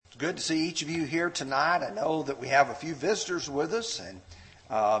good to see each of you here tonight. I know that we have a few visitors with us,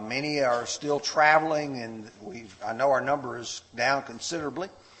 and many are still traveling, and I know our number is down considerably,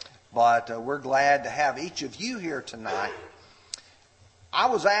 but we're glad to have each of you here tonight. I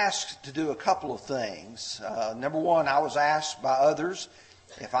was asked to do a couple of things. Number one, I was asked by others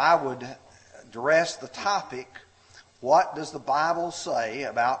if I would address the topic, what does the Bible say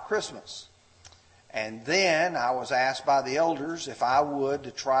about Christmas? And then I was asked by the elders if I would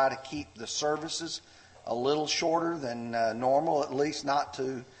to try to keep the services a little shorter than normal, at least not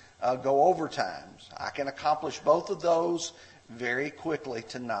to go overtime. I can accomplish both of those very quickly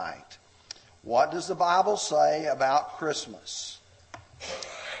tonight. What does the Bible say about Christmas?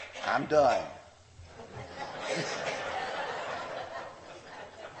 I'm done.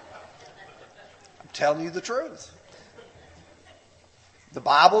 I'm telling you the truth. The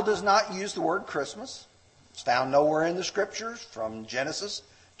Bible does not use the word Christmas. It's found nowhere in the Scriptures from Genesis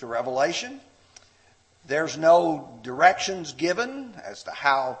to Revelation. There's no directions given as to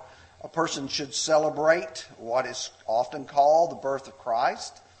how a person should celebrate what is often called the birth of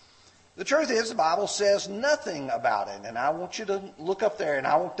Christ. The truth is, the Bible says nothing about it. And I want you to look up there, and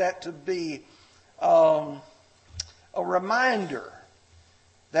I want that to be a reminder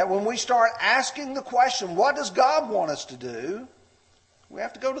that when we start asking the question, what does God want us to do? We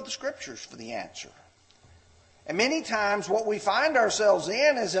have to go to the Scriptures for the answer. And many times what we find ourselves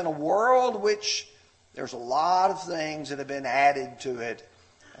in is in a world which there's a lot of things that have been added to it,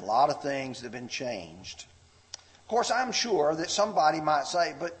 a lot of things that have been changed. Of course, I'm sure that somebody might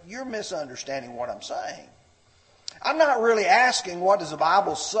say, but you're misunderstanding what I'm saying. I'm not really asking what does the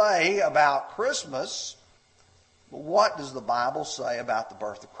Bible say about Christmas, but what does the Bible say about the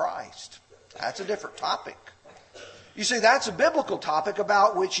birth of Christ? That's a different topic. You see, that's a biblical topic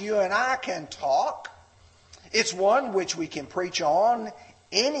about which you and I can talk. It's one which we can preach on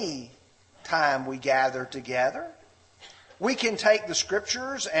any time we gather together. We can take the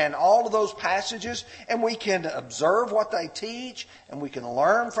Scriptures and all of those passages and we can observe what they teach and we can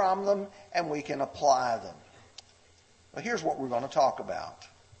learn from them and we can apply them. But here's what we're going to talk about.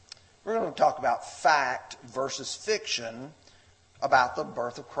 We're going to talk about fact versus fiction about the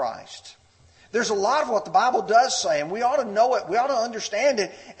birth of Christ. There's a lot of what the Bible does say, and we ought to know it. We ought to understand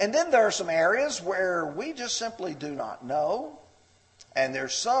it. And then there are some areas where we just simply do not know. And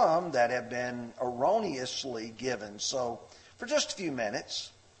there's some that have been erroneously given. So for just a few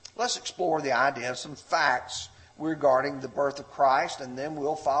minutes, let's explore the idea of some facts regarding the birth of Christ, and then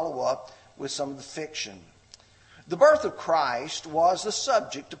we'll follow up with some of the fiction. The birth of Christ was the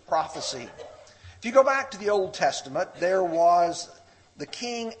subject of prophecy. If you go back to the Old Testament, there was the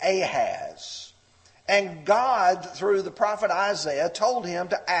king Ahaz. And God, through the prophet Isaiah, told him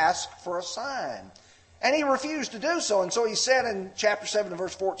to ask for a sign. And he refused to do so. And so he said in chapter 7 and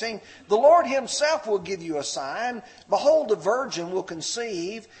verse 14, the Lord himself will give you a sign. Behold, a virgin will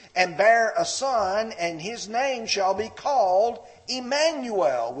conceive and bear a son, and his name shall be called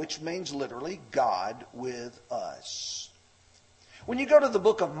Emmanuel, which means literally God with us. When you go to the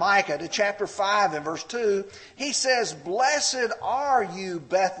book of Micah, to chapter 5 and verse 2, he says, blessed are you,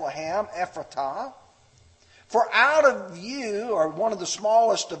 Bethlehem Ephratah, for out of you, or one of the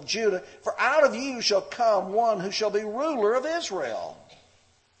smallest of Judah, for out of you shall come one who shall be ruler of Israel.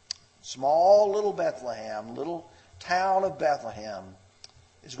 Small little Bethlehem, little town of Bethlehem,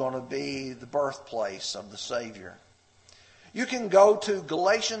 is going to be the birthplace of the Savior. You can go to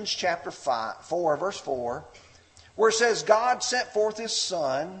Galatians chapter 4, verse 4, where it says, God sent forth his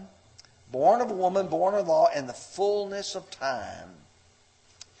Son, born of a woman, born of law, in the fullness of time.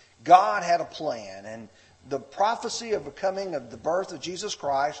 God had a plan, and the prophecy of the birth of Jesus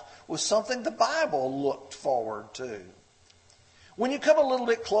Christ was something the Bible looked forward to. When you come a little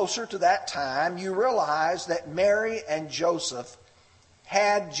bit closer to that time, you realize that Mary and Joseph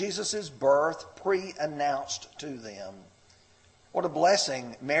had Jesus' birth pre-announced to them. What a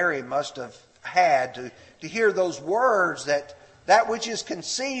blessing Mary must have had to hear those words that which is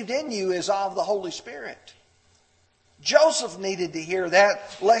conceived in you is of the Holy Spirit. Joseph needed to hear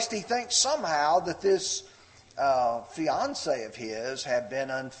that, lest he think somehow that this fiancé of his had been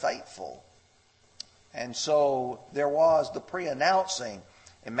unfaithful. And so there was the pre-announcing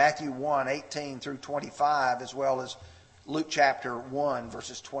in Matthew 1, 18 through 25, as well as Luke chapter 1,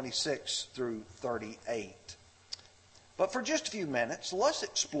 verses 26 through 38. But for just a few minutes, let's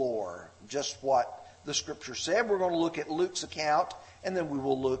explore just what the Scripture said. We're going to look at Luke's account, and then we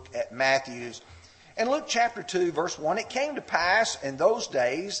will look at Matthew's. In Luke chapter 2, verse 1, it came to pass in those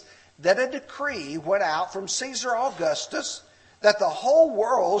days that a decree went out from Caesar Augustus that the whole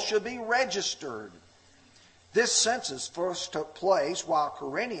world should be registered. This census first took place while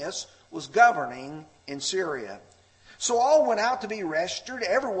Quirinius was governing in Syria. So all went out to be registered,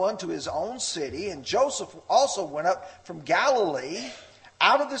 everyone to his own city, and Joseph also went up from Galilee,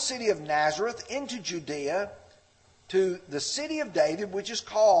 out of the city of Nazareth, into Judea, to the city of David, which is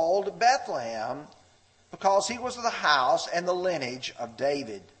called Bethlehem, because he was of the house and the lineage of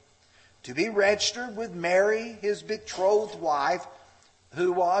David, to be registered with Mary, his betrothed wife,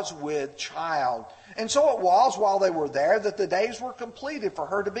 who was with child. And so it was, while they were there, that the days were completed for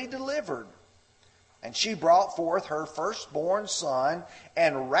her to be delivered. And she brought forth her firstborn son,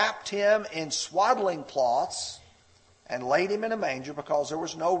 and wrapped him in swaddling cloths, and laid him in a manger, because there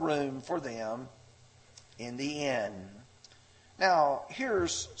was no room for them in the inn. Now,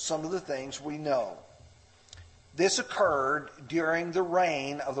 here's some of the things we know. This occurred during the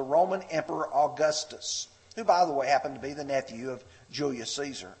reign of the Roman Emperor Augustus, who, by the way, happened to be the nephew of Julius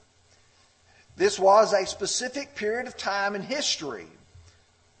Caesar. This was a specific period of time in history.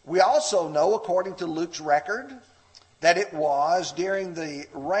 We also know, according to Luke's record, that it was during the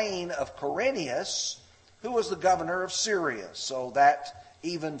reign of Quirinius, who was the governor of Syria. So that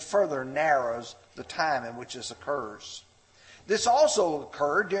even further narrows the time in which this occurs. This also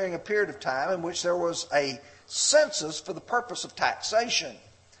occurred during a period of time in which there was a census for the purpose of taxation.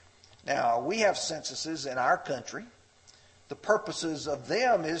 Now, we have censuses in our country. The purposes of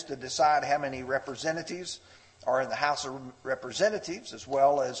them is to decide how many representatives are in the House of Representatives, as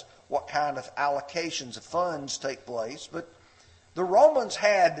well as what kind of allocations of funds take place. But the Romans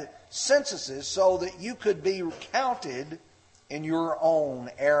had censuses so that you could be counted in your own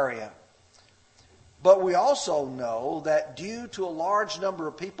area. But we also know that due to a large number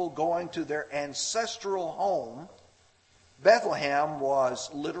of people going to their ancestral home, Bethlehem was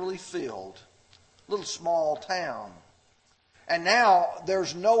literally filled. A little small town. And now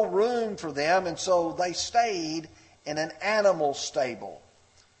there's no room for them, and so they stayed in an animal stable.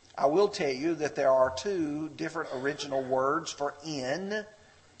 I will tell you that there are two different original words for inn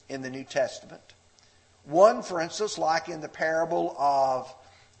in the New Testament. One, for instance, like in the parable of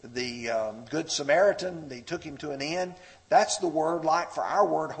the Good Samaritan, they took him to an inn. That's the word like for our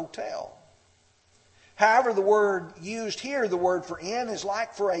word hotel. However, the word used here, the word for inn, is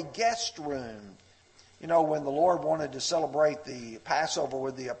like for a guest room. You know, when the Lord wanted to celebrate the Passover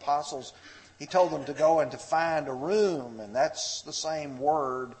with the apostles, he told them to go and to find a room, and that's the same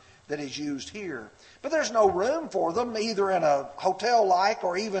word that is used here. But there's no room for them, either in a hotel-like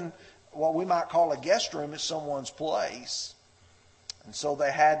or even what we might call a guest room at someone's place. And so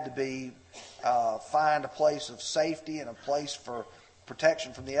they had to find a place of safety and a place for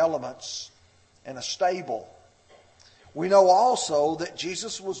protection from the elements in a stable. We know also that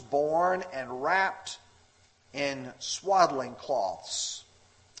Jesus was born and wrapped in swaddling cloths.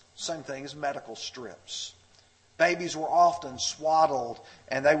 Same thing as medical strips. Babies were often swaddled,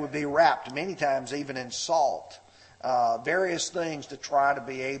 and they would be wrapped many times even in salt. Various things to try to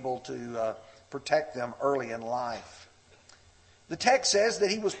be able to protect them early in life. The text says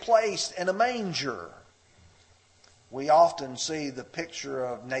that he was placed in a manger. We often see the picture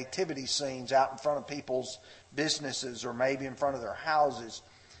of nativity scenes out in front of people's businesses or maybe in front of their houses.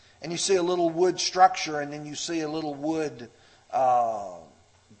 And you see a little wood structure, and then you see a little wood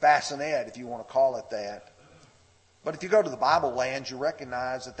bassinet, if you want to call it that. But if you go to the Bible lands, you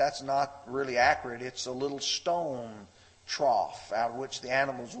recognize that that's not really accurate. It's a little stone trough out of which the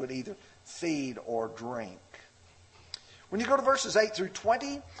animals would either feed or drink. When you go to verses 8 through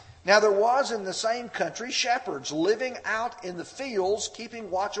 20, now there was in the same country shepherds living out in the fields, keeping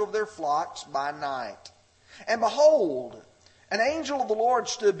watch over their flocks by night. And behold, an angel of the Lord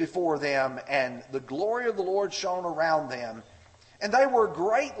stood before them, and the glory of the Lord shone around them. And they were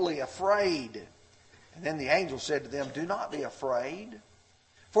greatly afraid. And then the angel said to them, "Do not be afraid.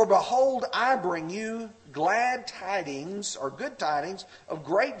 For behold, I bring you glad tidings," or good tidings, "of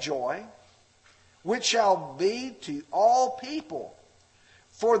great joy, which shall be to all people.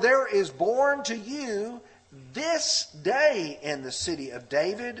 For there is born to you this day in the city of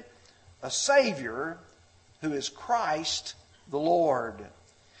David a Savior, who is Christ the Lord.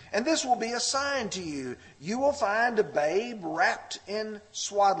 And this will be a sign to you. You will find a babe wrapped in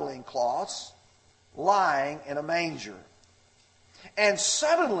swaddling cloths, lying in a manger." And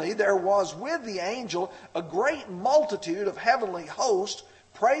suddenly there was with the angel a great multitude of heavenly hosts,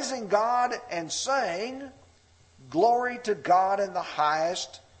 praising God and saying, "Glory to God in the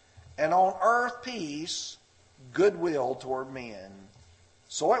highest, and on earth peace, goodwill toward men."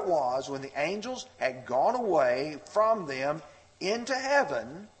 So it was, when the angels had gone away from them into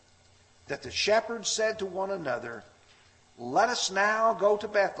heaven, that the shepherds said to one another, "Let us now go to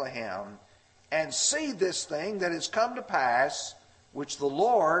Bethlehem and see this thing that has come to pass, which the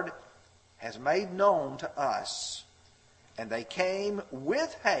Lord has made known to us. And they came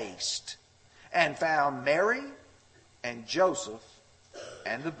with haste and found Mary and Joseph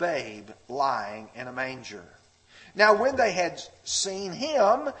and the babe lying in a manger. Now when they had seen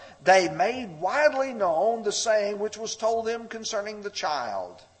him, they made widely known the saying which was told them concerning the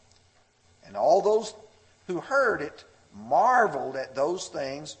child. And all those who heard it marveled at those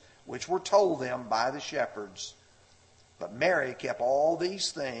things which were told them by the shepherds. But Mary kept all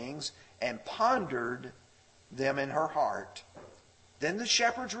these things and pondered them in her heart. Then the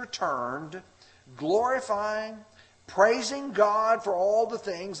shepherds returned, glorifying, praising God for all the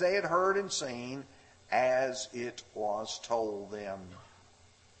things they had heard and seen, as it was told them.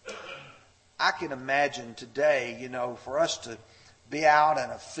 I can imagine today, for us to be out in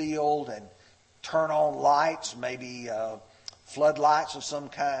a field and turn on lights, maybe floodlights of some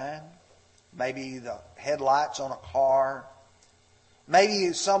kind, maybe the headlights on a car,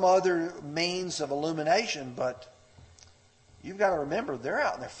 maybe some other means of illumination, but you've got to remember they're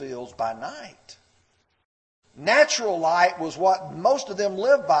out in their fields by night. Natural light was what most of them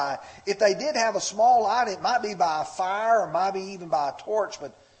lived by. If they did have a small light, it might be by a fire or might be even by a torch,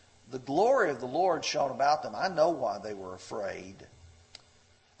 but the glory of the Lord shone about them. I know why they were afraid.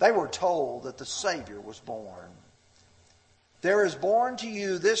 They were told that the Savior was born. There is born to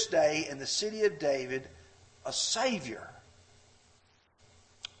you this day in the city of David a Savior.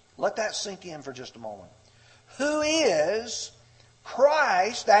 Let that sink in for just a moment. Who is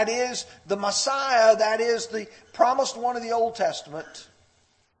Christ, that is the Messiah, that is the promised one of the Old Testament,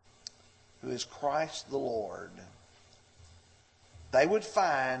 who is Christ the Lord. They would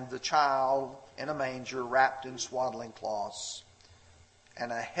find the child in a manger wrapped in swaddling cloths,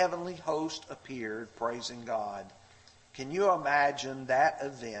 and a heavenly host appeared praising God. Can you imagine that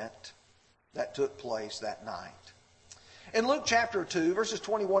event that took place that night? In Luke chapter 2, verses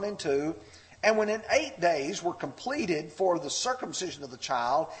 21 and 2, and when in 8 days were completed for the circumcision of the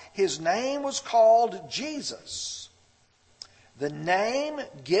child, his name was called Jesus, the name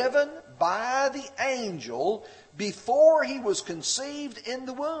given by the angel before he was conceived in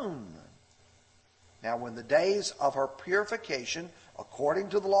the womb. Now when the days of her purification, according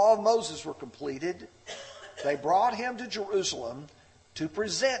to the law of Moses, were completed, they brought him to Jerusalem to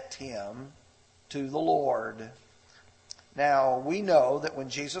present him to the Lord. Now, we know that when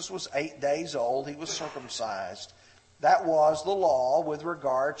Jesus was 8 days old, he was circumcised. That was the law with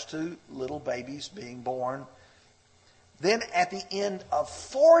regards to little babies being born. Then at the end of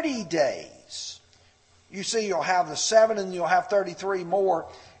 40 days, you see you'll have the 7 and you'll have 33 more.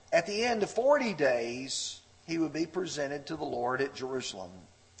 At the end of 40 days, he would be presented to the Lord at Jerusalem.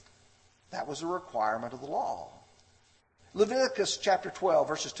 That was a requirement of the law. Leviticus chapter 12,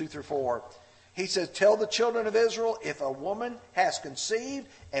 verses 2 through 4. He says, tell the children of Israel, if a woman has conceived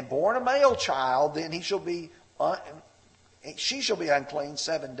and born a male child, then she shall be unclean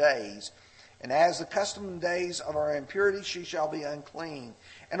 7 days. And as the custom days of her impurity, she shall be unclean.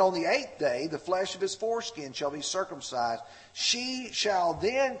 And on the 8th day, the flesh of his foreskin shall be circumcised. She shall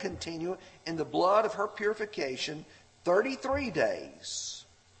then continue in the blood of her purification 33 days.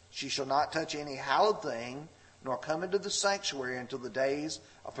 She shall not touch any hallowed thing, nor come into the sanctuary until the days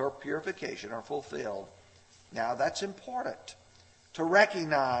of her purification are fulfilled. Now that's important to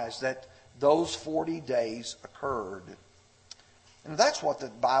recognize that those 40 days occurred. And that's what the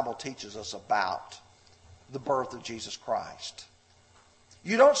Bible teaches us about the birth of Jesus Christ.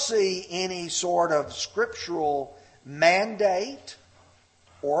 You don't see any sort of scriptural mandate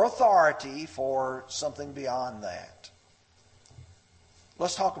or authority for something beyond that.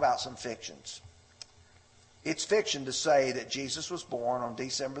 Let's talk about some fictions. It's fiction to say that Jesus was born on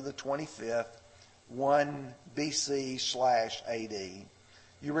December the 25th, 1 BC/AD.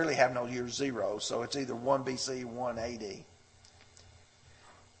 You really have no year zero, so it's either 1 BC, 1 AD.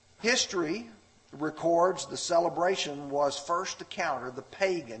 History records the celebration was first to counter the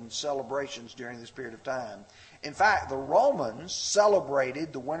pagan celebrations during this period of time. In fact, the Romans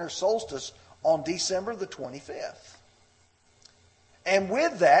celebrated the winter solstice on December the 25th. And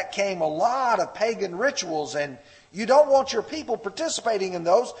with that came a lot of pagan rituals, and you don't want your people participating in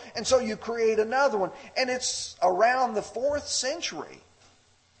those, and so you create another one. And it's around the 4th century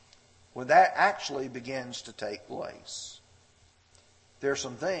when that actually begins to take place. There are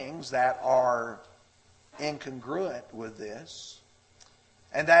some things that are incongruent with this,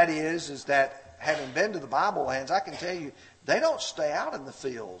 and that is that having been to the Bible lands, I can tell you, they don't stay out in the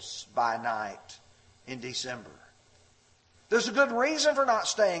fields by night in December. There's a good reason for not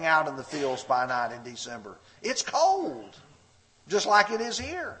staying out in the fields by night in December. It's cold, just like it is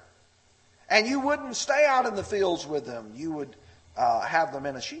here. And you wouldn't stay out in the fields with them. You would have them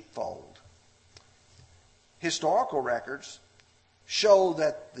in a sheepfold. Historical records show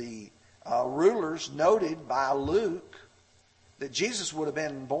that the rulers noted by Luke that Jesus would have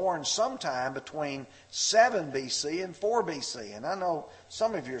been born sometime between 7 BC and 4 BC. And I know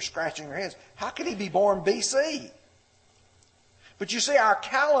some of you are scratching your heads. How could he be born BC? But you see, our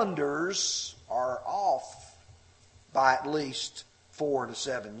calendars are off by at least 4 to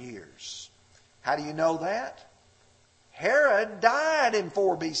 7 years. How do you know that? Herod died in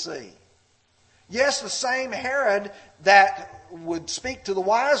 4 BC. Yes, the same Herod that would speak to the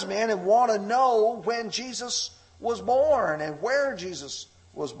wise men and want to know when Jesus was born and where Jesus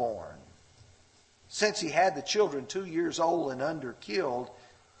was born. Since he had the children 2 years old and under killed,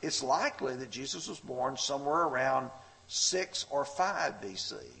 it's likely that Jesus was born somewhere around 6 or 5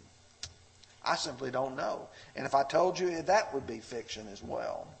 BC. I simply don't know. And if I told you, that would be fiction as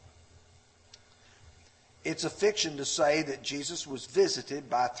well. It's a fiction to say that Jesus was visited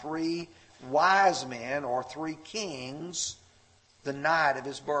by 3 wise men or 3 kings the night of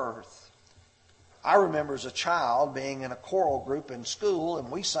his birth. I remember as a child being in a choral group in school, and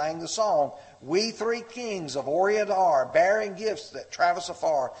we sang the song, "We 3 kings of Orient are, bearing gifts that traverse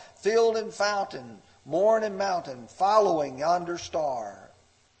afar, field and fountain, morn and mountain, following yonder star."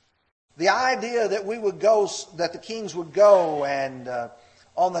 The idea that we would go, that the kings would go and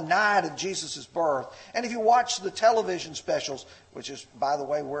on the night of Jesus' birth. And if you watch the television specials, which is, by the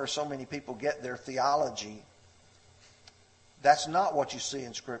way, where so many people get their theology, that's not what you see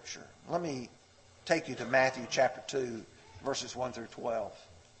in Scripture. Let me take you to Matthew chapter 2, verses 1 through 12.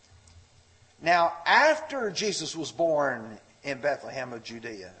 Now, after Jesus was born in Bethlehem of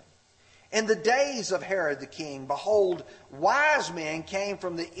Judea, in the days of Herod the king, behold, wise men came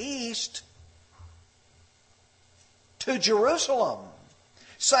from the east to Jerusalem,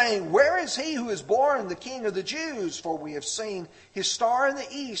 saying, "Where is he who is born the King of the Jews? For we have seen his star in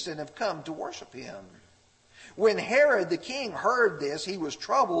the east and have come to worship him." When Herod the king heard this, he was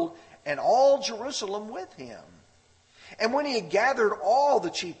troubled, and all Jerusalem with him. And when he had gathered all the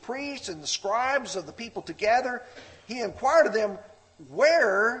chief priests and the scribes of the people together, he inquired of them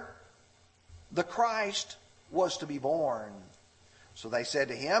where the Christ was to be born. So they said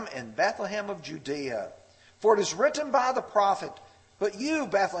to him, "In Bethlehem of Judea. For it is written by the prophet, 'But you,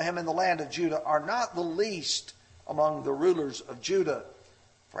 Bethlehem, in the land of Judah, are not the least among the rulers of Judah.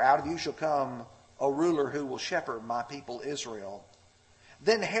 For out of you shall come a ruler who will shepherd my people Israel.'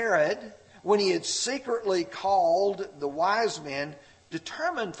 Then Herod, when he had secretly called the wise men,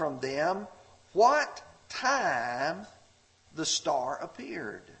 determined from them what time the star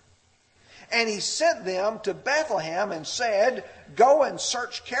appeared. And he sent them to Bethlehem and said, 'Go and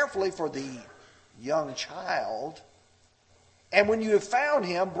search carefully for the young child. And when you have found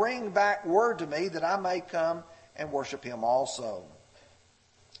him, bring back word to me that I may come and worship him also.'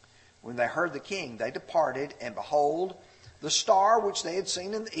 When they heard the king, they departed, and behold, the star which they had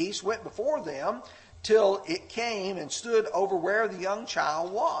seen in the east went before them till it came and stood over where the young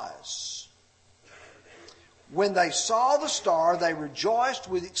child was. When they saw the star, they rejoiced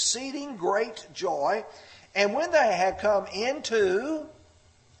with exceeding great joy. And when they had come into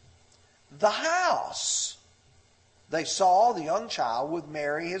the house, they saw the young child with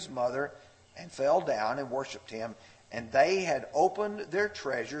Mary his mother, and fell down and worshipped him. And they had opened their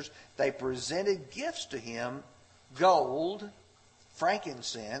treasures. They presented gifts to him, gold,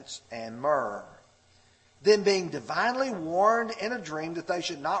 frankincense, and myrrh. Then, being divinely warned in a dream that they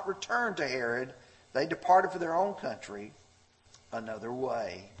should not return to Herod, they departed for their own country another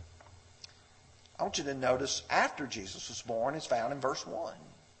way." I want you to notice after Jesus was born is found in verse 1.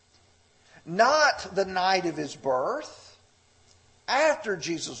 Not the night of his birth, after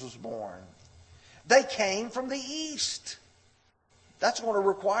Jesus was born. They came from the east. That's going to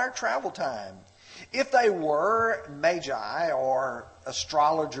require travel time. If they were magi or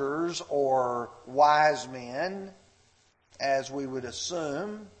astrologers or wise men, as we would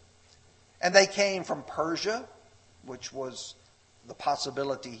assume, and they came from Persia, which was the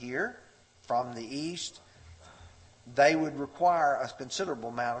possibility here, from the east, they would require a considerable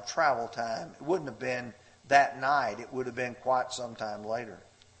amount of travel time. It wouldn't have been that night. It would have been quite some time later.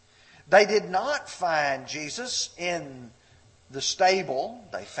 They did not find Jesus in the stable.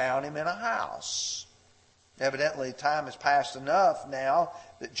 They found him in a house. Evidently, time has passed enough now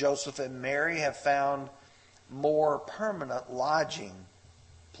that Joseph and Mary have found more permanent lodging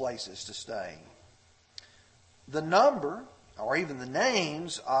places to stay. The number, or even the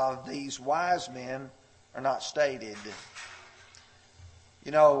names of these wise men are not stated.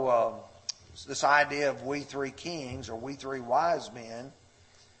 You know, this idea of we 3 kings or we 3 wise men,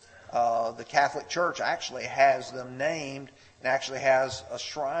 The Catholic Church actually has them named and actually has a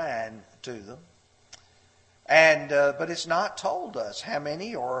shrine to them. But it's not told us how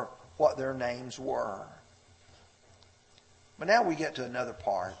many or what their names were. But now we get to another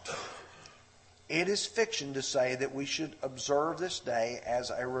part. It is fiction to say that we should observe this day as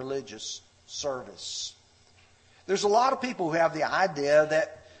a religious service. There's a lot of people who have the idea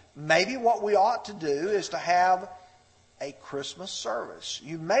that maybe what we ought to do is to have a Christmas service.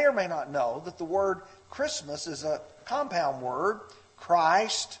 You may or may not know that the word Christmas is a compound word,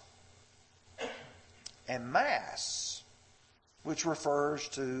 Christ and Mass, which refers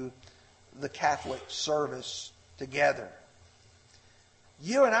to the Catholic service together.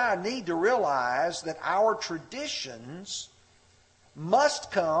 You and I need to realize that our traditions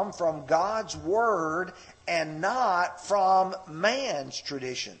must come from God's Word and not from man's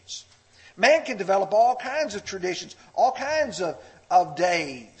traditions. Man can develop all kinds of traditions, all kinds of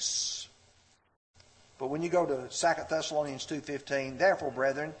days. But when you go to 2 Thessalonians 2:15, therefore,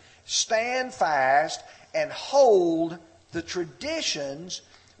 brethren, stand fast and hold the traditions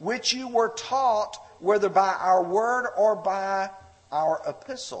which you were taught, whether by our word or by our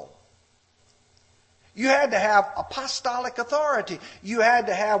epistle. You had to have apostolic authority. You had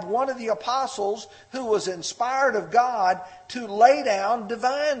to have one of the apostles who was inspired of God to lay down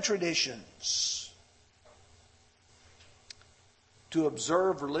divine traditions. To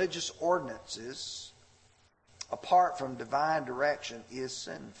observe religious ordinances apart from divine direction is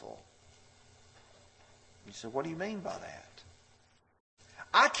sinful. You say, what do you mean by that?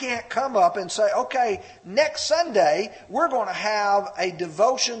 I can't come up and say, okay, next Sunday we're going to have a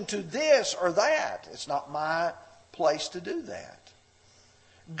devotion to this or that. It's not my place to do that.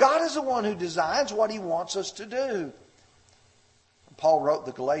 God is the one who designs what He wants us to do. Paul wrote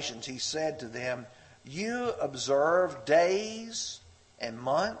the Galatians, he said to them, you observe days and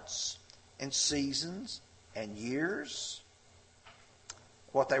months and seasons and years.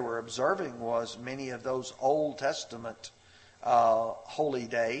 What they were observing was many of those Old Testament holy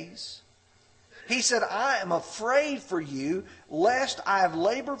days. He said, I am afraid for you, lest I have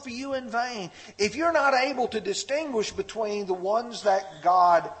labored for you in vain. If you're not able to distinguish between the ones that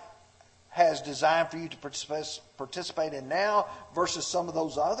God has designed for you to participate in now versus some of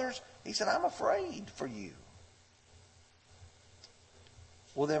those others, he said, I'm afraid for you.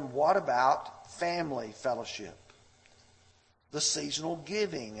 Well, then what about family fellowship? The seasonal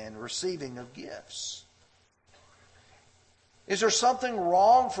giving and receiving of gifts. Is there something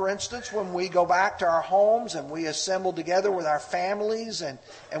wrong, for instance, when we go back to our homes and we assemble together with our families and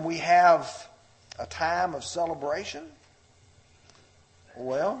we have a time of celebration?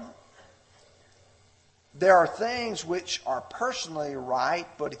 Well, there are things which are personally right,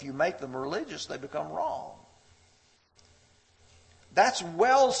 but if you make them religious, they become wrong. That's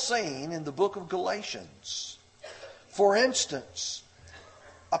well seen in the book of Galatians. For instance,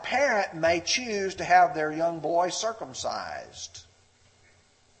 a parent may choose to have their young boy circumcised.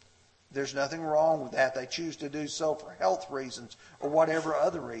 There's nothing wrong with that. They choose to do so for health reasons or whatever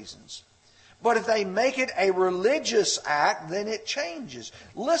other reasons. But if they make it a religious act, then it changes.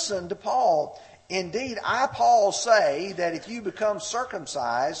 Listen to Paul. Indeed, I, Paul, say that if you become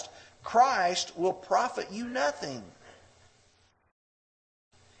circumcised, Christ will profit you nothing.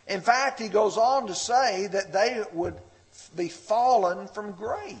 In fact, he goes on to say that they would be fallen from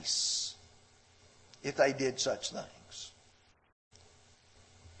grace if they did such things.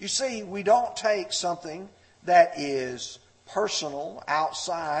 You see, we don't take something that is personal,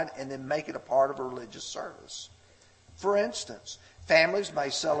 outside, and then make it a part of a religious service. For instance, families may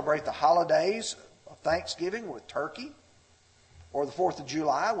celebrate the holidays of Thanksgiving with turkey, or the 4th of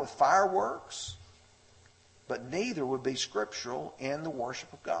July with fireworks, but neither would be scriptural in the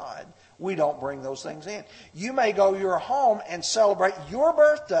worship of God. We don't bring those things in. You may go to your home and celebrate your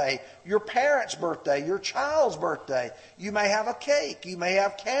birthday, your parents' birthday, your child's birthday. You may have a cake. You may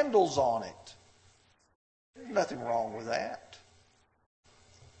have candles on it. There's nothing wrong with that.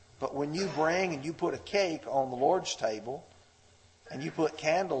 But when you bring and you put a cake on the Lord's table and you put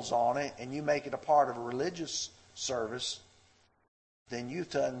candles on it and you make it a part of a religious service, then you've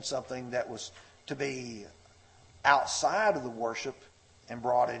done something that was to be outside of the worship and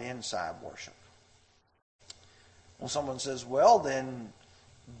brought it inside worship. Well, someone says, well, then,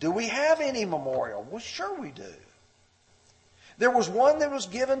 do we have any memorial? Well, sure we do. There was one that was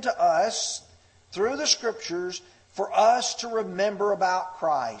given to us through the Scriptures for us to remember about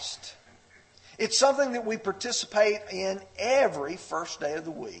Christ. It's something that we participate in every first day of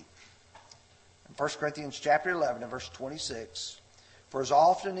the week. In 1 Corinthians chapter 11 and verse 26, for as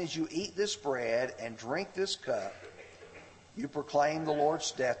often as you eat this bread and drink this cup, You proclaim the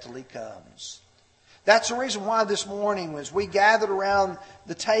Lord's death till He comes. That's the reason why this morning, as we gathered around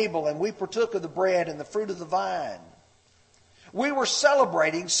the table and we partook of the bread and the fruit of the vine, we were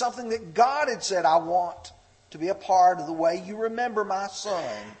celebrating something that God had said, I want to be a part of the way you remember my Son.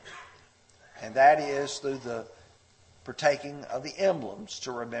 And that is through the partaking of the emblems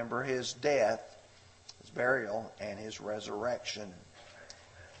to remember His death, His burial, and His resurrection.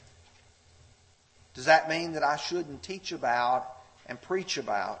 Does that mean that I shouldn't teach about and preach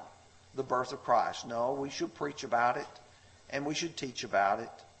about the birth of Christ? No, we should preach about it, and we should teach about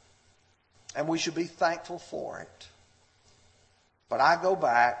it, and we should be thankful for it. But I go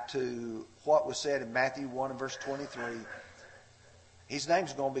back to what was said in Matthew 1 and verse 23. His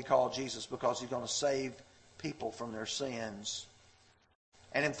name's going to be called Jesus because He's going to save people from their sins.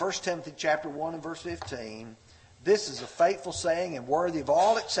 And in 1 Timothy chapter 1 and verse 15, this is a faithful saying and worthy of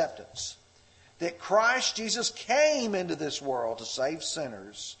all acceptance, that Christ Jesus came into this world to save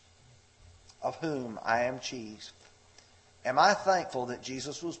sinners, of whom I am chief. Am I thankful that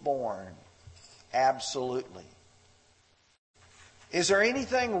Jesus was born? Absolutely. Is there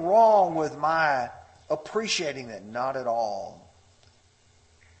anything wrong with my appreciating that? Not at all.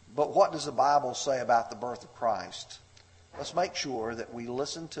 But what does the Bible say about the birth of Christ? Let's make sure that we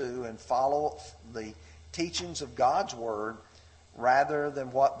listen to and follow the teachings of God's Word rather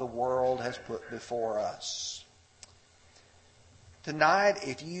than what the world has put before us. Tonight,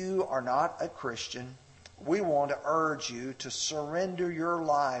 if you are not a Christian, we want to urge you to surrender your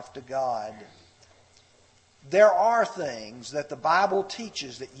life to God. There are things that the Bible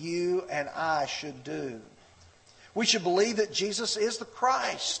teaches that you and I should do. We should believe that Jesus is the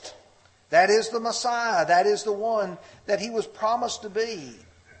Christ. That is the Messiah. That is the one that He was promised to be.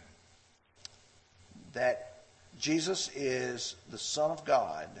 That Jesus is the Son of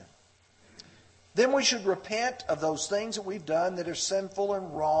God. Then we should repent of those things that we've done that are sinful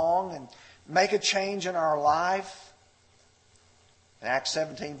and wrong and make a change in our life. In Acts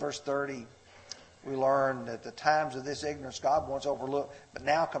 17 verse 30, we learn that the times of this ignorance God once overlooked, but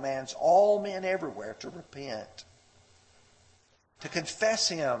now commands all men everywhere to repent. To confess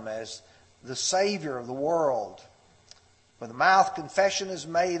Him as the Savior of the world. With the mouth confession is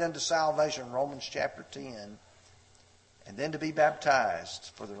made unto salvation, Romans chapter 10. And then to be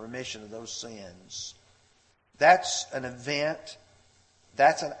baptized for the remission of those sins. That's an event.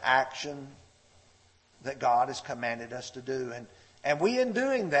 That's an action that God has commanded us to do. And we in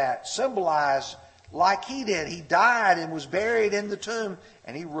doing that symbolize like He did. He died and was buried in the tomb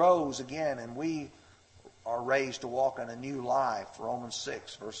and He rose again. And we are raised to walk in a new life. Romans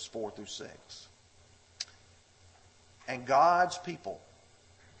 6 verses 4 through 6. And God's people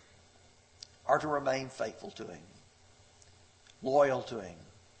are to remain faithful to Him. Loyal to Him.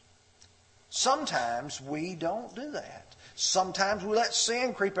 Sometimes we don't do that. Sometimes we let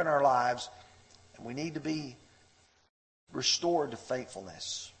sin creep in our lives, and we need to be restored to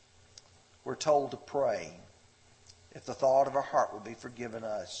faithfulness. We're told to pray if the thought of our heart would be forgiven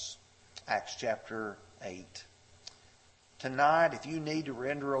us. Acts chapter 8. Tonight, if you need to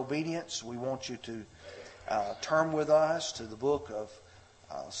render obedience, we want you to turn with us to the book of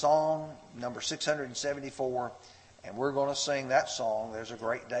Psalm number 674. And we're going to sing that song, There's a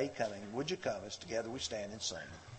Great Day Coming. Would you come as together we stand and sing?